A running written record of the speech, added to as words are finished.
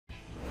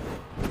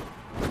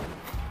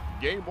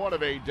Game one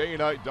of a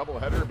day-night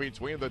doubleheader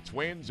between the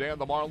Twins and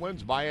the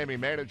Marlins. Miami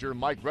manager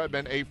Mike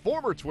Redmond, a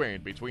former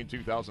Twin between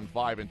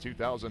 2005 and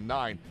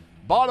 2009.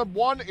 Bottom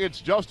one,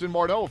 it's Justin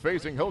Morneau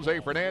facing Jose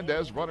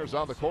Fernandez. Runners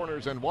on the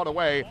corners and one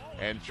away.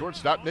 And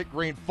shortstop Nick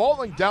Green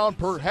falling down,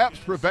 perhaps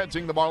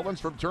preventing the Marlins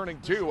from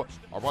turning two.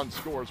 A run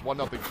scores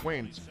 1-0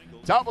 Twins.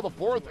 Top of the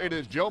fourth, it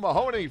is Joe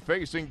Mahoney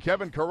facing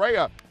Kevin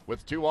Correa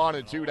with 2 on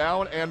and 2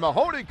 down. And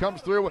Mahoney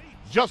comes through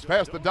just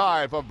past the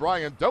dive of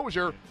Brian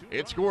Dozier.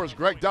 It scores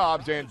Greg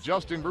Dobbs and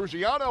Justin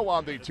Ruggiano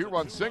on the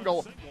 2-run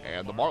single.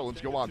 And the Marlins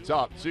go on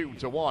top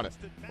 2-1.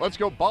 Let's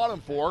go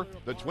bottom four.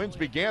 The Twins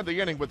began the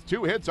inning with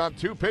 2 hits on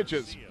 2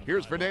 pitches.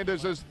 Here's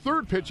Fernandez's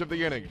third pitch of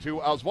the inning to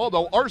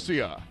Oswaldo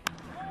Arcia.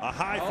 A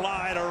high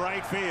fly to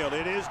right field.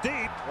 It is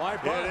deep.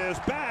 It is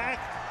back.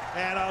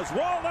 And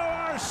Oswaldo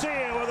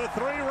Arcia with a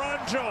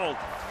 3-run jolt.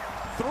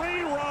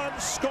 3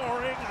 runs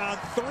scoring on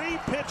 3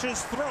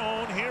 pitches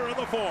thrown here in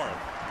the fourth.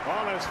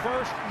 On his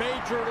first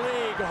major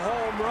league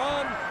home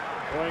run.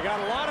 Well, he got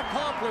a lot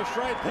accomplished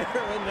right there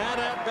in that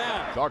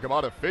at-bat. Talk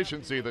about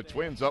efficiency. The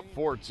Twins up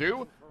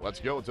 4-2. Let's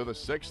go to the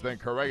 6th, then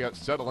Correa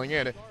settling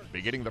in.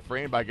 Beginning the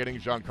frame by getting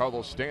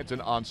Giancarlo Stanton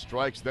on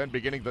strikes. Then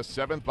beginning the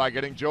 7th by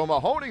getting Joe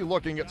Mahoney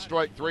looking at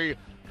strike 3.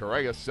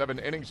 Correa 7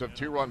 innings of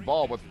 2-run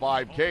ball with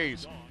 5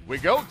 Ks. We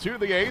go to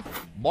the 8th.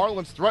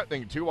 Marlins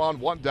threatening 2 on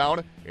 1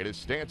 down. It is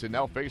Stanton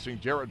now facing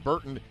Jared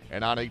Burton.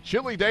 And on a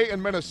chilly day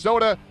in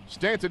Minnesota,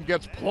 Stanton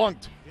gets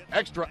plunked.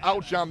 Extra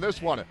ouch on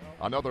this one.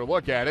 Another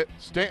look at it.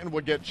 Stanton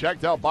would get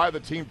checked out by the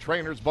team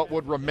trainers but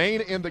would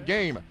remain in the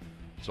game.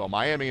 So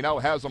Miami now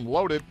has him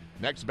loaded.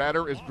 Next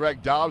batter is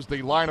Greg Dobbs,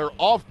 the liner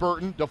off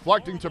Burton,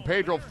 deflecting to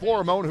Pedro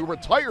Florimon, who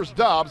retires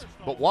Dobbs,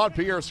 but Juan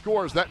Pierre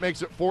scores. That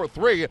makes it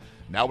 4-3.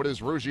 Now it is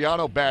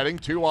Ruggiano batting,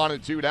 2 on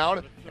and 2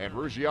 down, and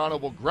Ruggiano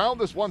will ground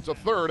this one to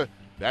third.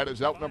 That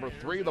is out number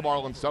 3. The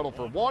Marlins settle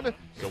for 1,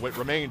 so it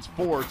remains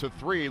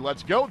 4-3.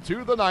 Let's go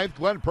to the 9th.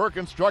 Glenn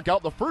Perkins struck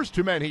out the first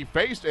 2 men he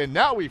faced, and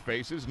now he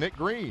faces Nick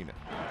Green.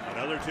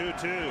 Another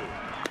 2-2.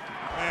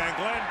 And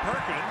Glenn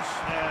Perkins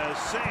has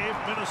saved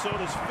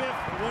Minnesota's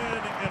 5th win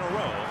in a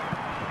row.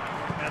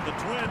 And the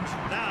Twins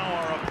now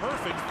are a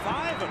perfect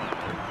 5-0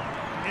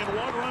 in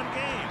 1-run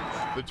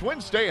games. The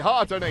Twins stay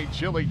hot on a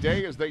chilly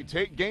day as they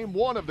take game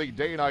 1 of the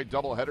day-night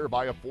doubleheader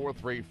by a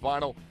 4-3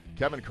 final.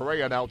 Kevin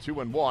Correa now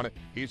 2-1.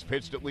 He's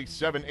pitched at least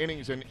 7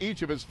 innings in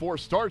each of his 4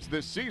 starts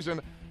this season.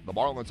 The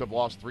Marlins have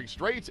lost 3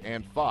 straight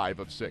and 5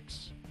 of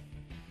 6.